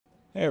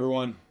Hey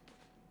everyone,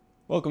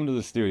 welcome to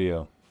the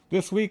studio.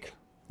 This week,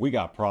 we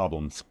got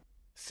problems.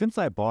 Since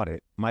I bought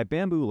it, my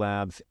Bambu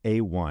Labs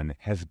A1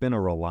 has been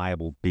a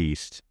reliable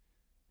beast.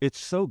 It's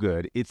so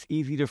good, it's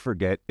easy to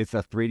forget it's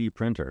a 3D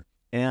printer,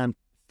 and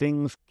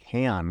things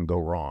can go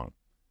wrong.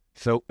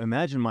 So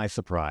imagine my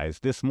surprise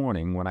this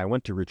morning when I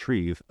went to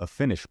retrieve a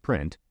finished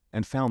print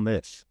and found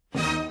this.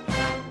 The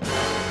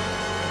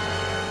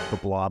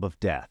Blob of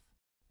Death.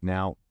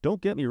 Now,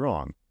 don't get me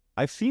wrong,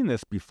 I've seen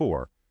this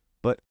before,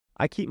 but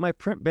I keep my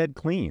print bed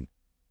clean,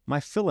 my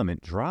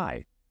filament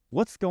dry.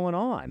 What's going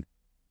on?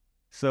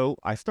 So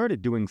I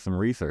started doing some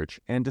research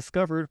and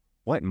discovered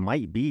what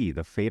might be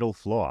the fatal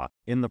flaw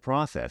in the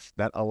process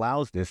that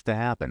allows this to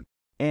happen,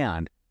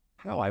 and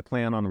how I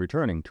plan on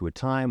returning to a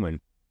time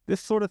when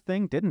this sort of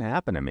thing didn't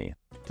happen to me.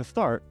 To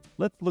start,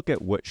 let's look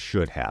at what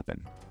should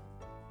happen.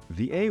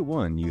 The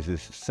A1 uses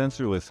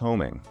sensorless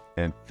homing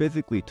and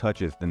physically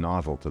touches the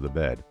nozzle to the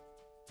bed.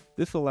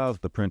 This allows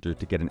the printer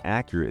to get an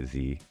accurate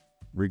Z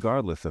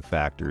regardless of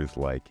factors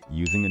like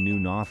using a new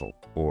nozzle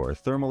or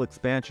thermal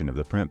expansion of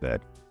the print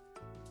bed.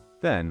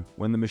 Then,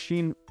 when the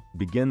machine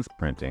begins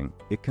printing,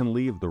 it can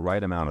leave the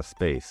right amount of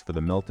space for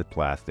the melted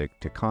plastic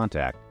to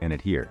contact and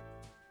adhere.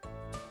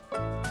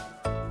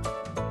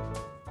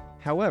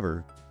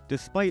 However,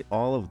 despite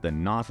all of the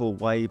nozzle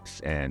wipes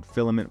and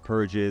filament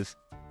purges,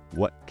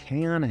 what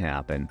can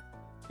happen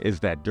is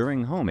that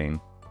during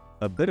homing,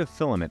 a bit of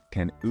filament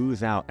can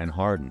ooze out and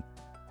harden,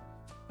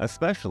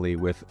 especially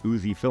with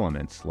oozy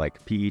filaments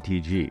like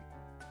PETG.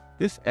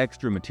 This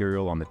extra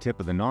material on the tip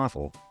of the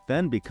nozzle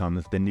then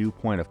becomes the new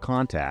point of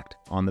contact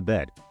on the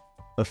bed,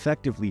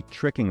 effectively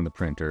tricking the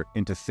printer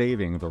into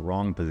saving the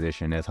wrong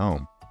position as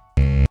home.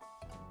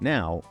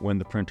 Now, when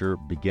the printer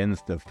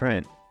begins to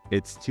print,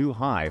 it's too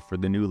high for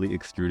the newly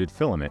extruded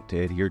filament to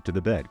adhere to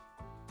the bed.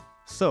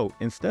 So,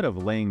 instead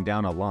of laying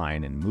down a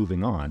line and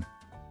moving on,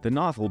 the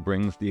nozzle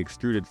brings the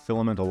extruded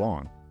filament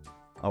along,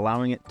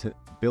 allowing it to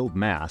build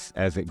mass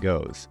as it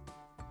goes.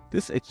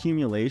 This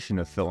accumulation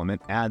of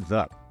filament adds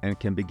up and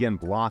can begin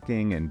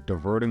blocking and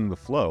diverting the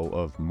flow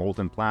of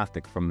molten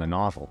plastic from the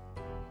nozzle.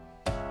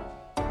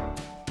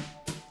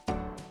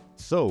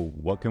 So,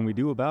 what can we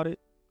do about it?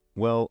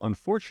 Well,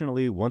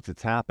 unfortunately, once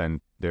it's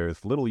happened,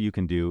 there's little you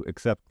can do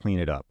except clean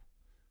it up.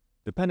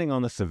 Depending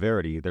on the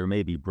severity, there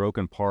may be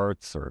broken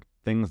parts or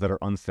things that are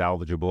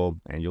unsalvageable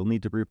and you'll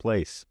need to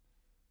replace.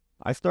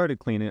 I started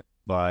cleaning it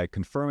by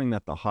confirming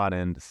that the hot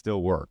end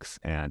still works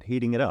and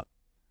heating it up.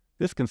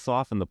 This can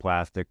soften the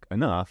plastic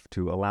enough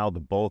to allow the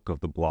bulk of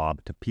the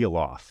blob to peel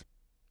off.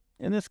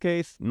 In this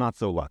case, not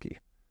so lucky.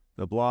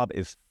 The blob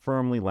is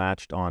firmly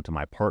latched onto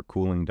my part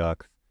cooling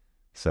duct,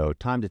 so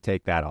time to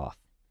take that off.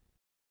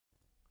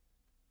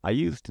 I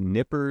used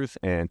nippers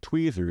and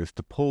tweezers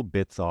to pull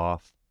bits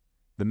off.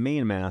 The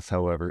main mass,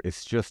 however,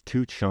 is just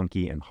too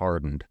chunky and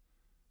hardened.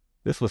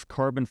 This was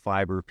carbon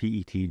fiber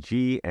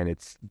PETG, and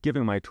it's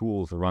giving my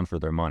tools a run for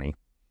their money.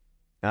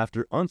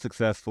 After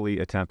unsuccessfully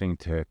attempting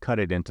to cut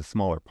it into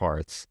smaller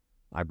parts,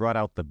 I brought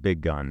out the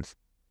big guns,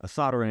 a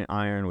soldering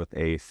iron with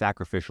a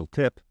sacrificial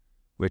tip,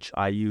 which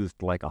I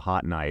used like a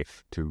hot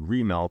knife to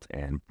remelt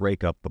and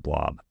break up the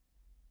blob.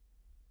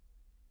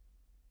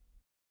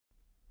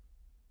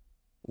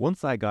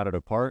 Once I got it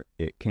apart,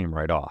 it came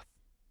right off.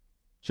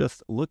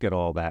 Just look at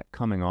all that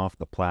coming off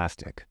the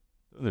plastic.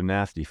 Those are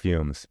nasty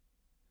fumes.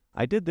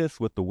 I did this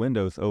with the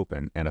windows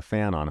open and a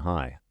fan on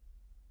high.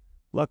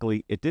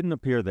 Luckily, it didn't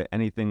appear that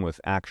anything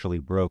was actually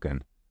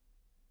broken.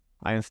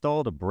 I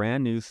installed a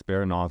brand new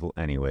spare nozzle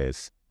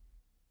anyways.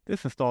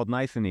 This installed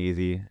nice and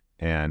easy,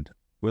 and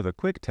with a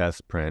quick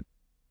test print,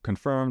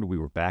 confirmed we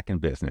were back in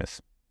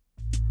business.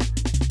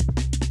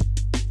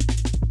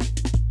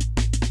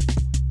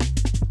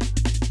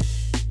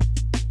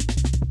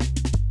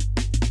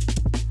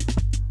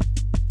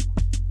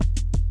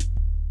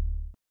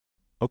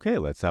 Okay,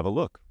 let's have a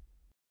look.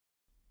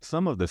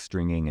 Some of the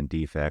stringing and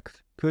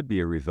defects could be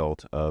a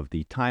result of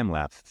the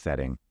time-lapse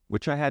setting,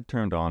 which I had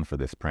turned on for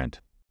this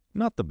print.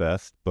 Not the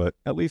best, but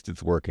at least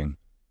it's working.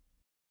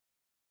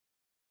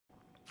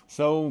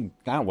 So,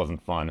 that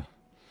wasn't fun.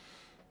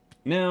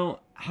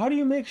 Now, how do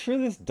you make sure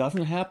this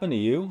doesn't happen to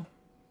you?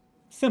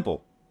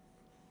 Simple.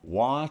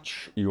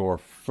 Watch your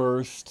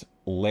first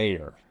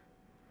layer.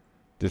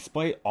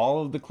 Despite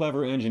all of the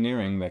clever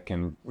engineering that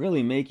can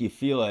really make you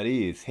feel at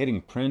ease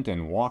hitting print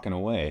and walking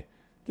away,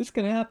 this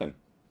can happen.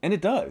 And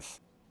it does.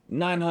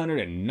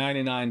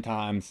 999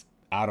 times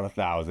out of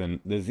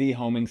 1,000, the Z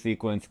homing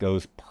sequence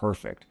goes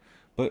perfect.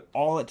 But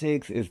all it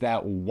takes is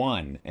that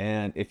one,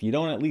 and if you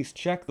don't at least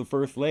check the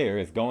first layer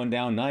is going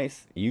down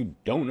nice, you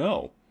don't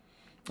know.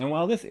 And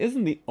while this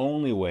isn't the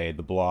only way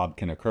the blob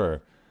can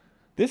occur,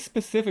 this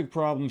specific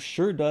problem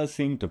sure does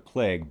seem to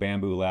plague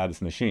Bambu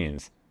Labs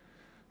machines.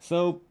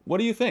 So, what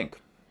do you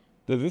think?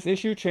 Does this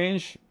issue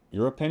change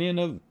your opinion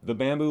of the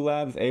Bambu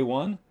Labs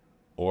A1?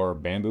 Or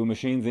Bambu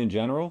machines in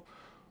general?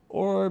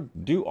 Or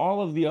do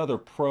all of the other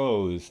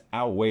pros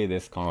outweigh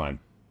this con?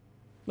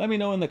 Let me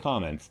know in the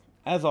comments.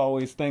 As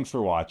always, thanks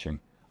for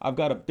watching. I've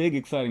got a big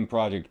exciting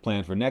project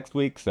planned for next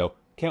week, so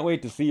can't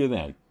wait to see you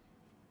then.